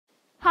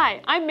Hi,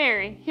 I'm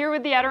Mary, here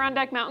with the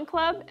Adirondack Mountain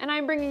Club, and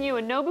I'm bringing you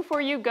a Know Before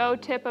You Go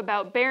tip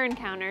about bear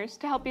encounters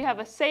to help you have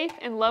a safe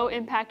and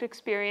low-impact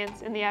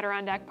experience in the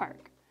Adirondack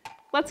Park.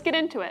 Let's get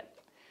into it.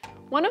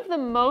 One of the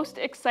most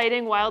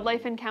exciting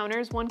wildlife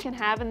encounters one can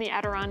have in the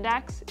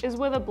Adirondacks is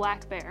with a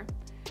black bear.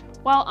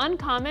 While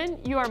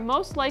uncommon, you are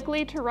most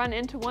likely to run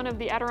into one of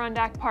the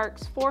Adirondack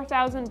Park's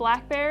 4,000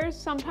 black bears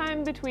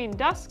sometime between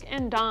dusk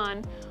and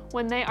dawn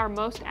when they are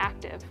most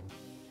active.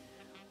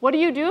 What do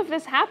you do if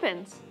this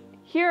happens?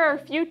 Here are a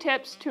few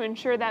tips to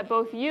ensure that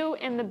both you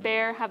and the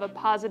bear have a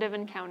positive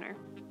encounter.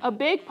 A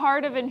big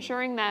part of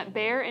ensuring that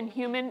bear and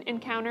human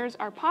encounters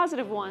are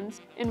positive ones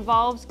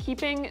involves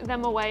keeping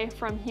them away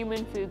from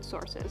human food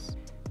sources.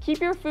 Keep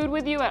your food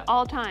with you at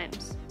all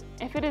times.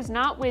 If it is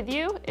not with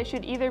you, it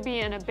should either be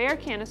in a bear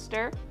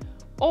canister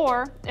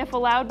or, if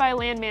allowed by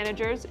land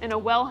managers, in a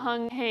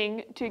well-hung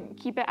hang to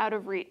keep it out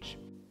of reach.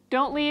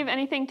 Don't leave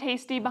anything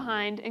tasty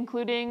behind,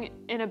 including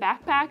in a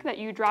backpack that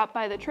you drop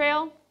by the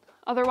trail.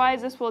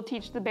 Otherwise, this will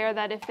teach the bear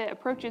that if it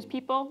approaches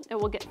people, it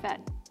will get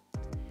fed.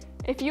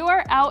 If you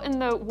are out in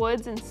the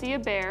woods and see a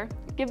bear,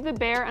 give the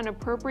bear an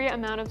appropriate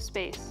amount of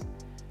space.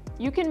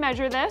 You can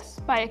measure this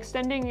by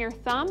extending your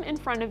thumb in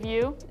front of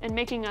you and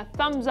making a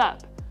thumbs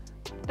up.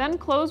 Then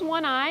close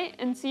one eye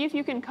and see if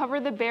you can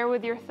cover the bear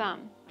with your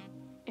thumb.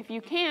 If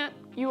you can't,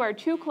 you are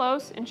too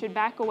close and should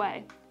back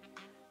away.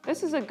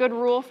 This is a good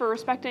rule for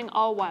respecting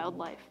all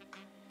wildlife.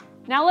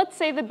 Now let's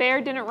say the bear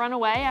didn't run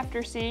away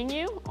after seeing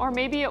you, or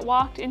maybe it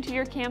walked into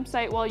your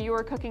campsite while you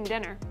were cooking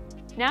dinner.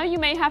 Now you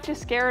may have to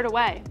scare it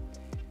away.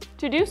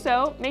 To do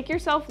so, make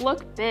yourself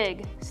look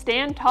big.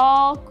 Stand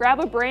tall, grab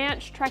a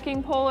branch,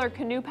 trekking pole, or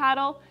canoe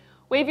paddle,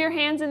 wave your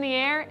hands in the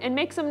air, and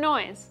make some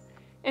noise.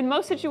 In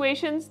most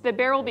situations, the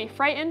bear will be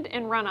frightened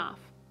and run off.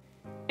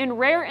 In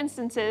rare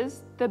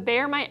instances, the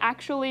bear might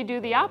actually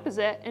do the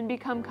opposite and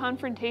become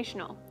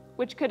confrontational,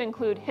 which could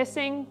include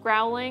hissing,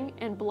 growling,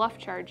 and bluff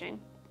charging.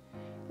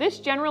 This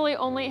generally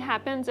only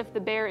happens if the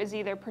bear is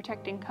either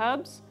protecting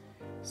cubs,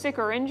 sick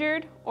or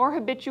injured, or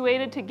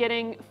habituated to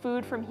getting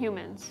food from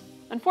humans.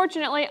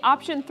 Unfortunately,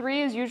 option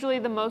 3 is usually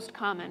the most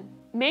common.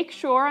 Make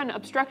sure an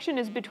obstruction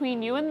is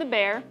between you and the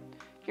bear,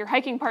 your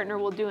hiking partner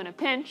will do in a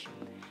pinch,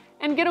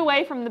 and get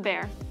away from the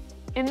bear.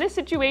 In this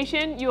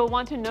situation, you will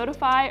want to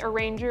notify a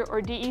ranger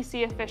or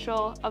DEC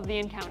official of the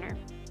encounter.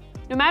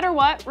 No matter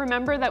what,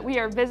 remember that we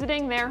are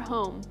visiting their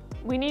home.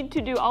 We need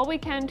to do all we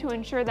can to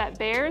ensure that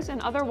bears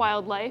and other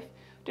wildlife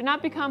do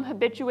not become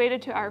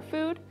habituated to our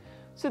food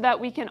so that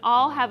we can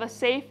all have a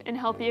safe and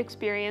healthy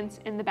experience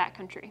in the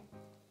backcountry.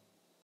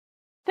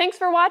 Thanks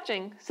for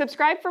watching.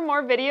 Subscribe for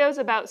more videos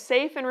about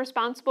safe and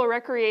responsible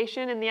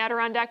recreation in the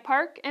Adirondack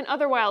Park and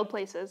other wild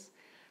places.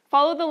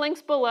 Follow the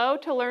links below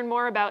to learn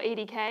more about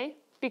ADK,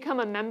 become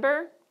a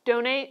member,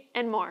 donate,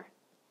 and more.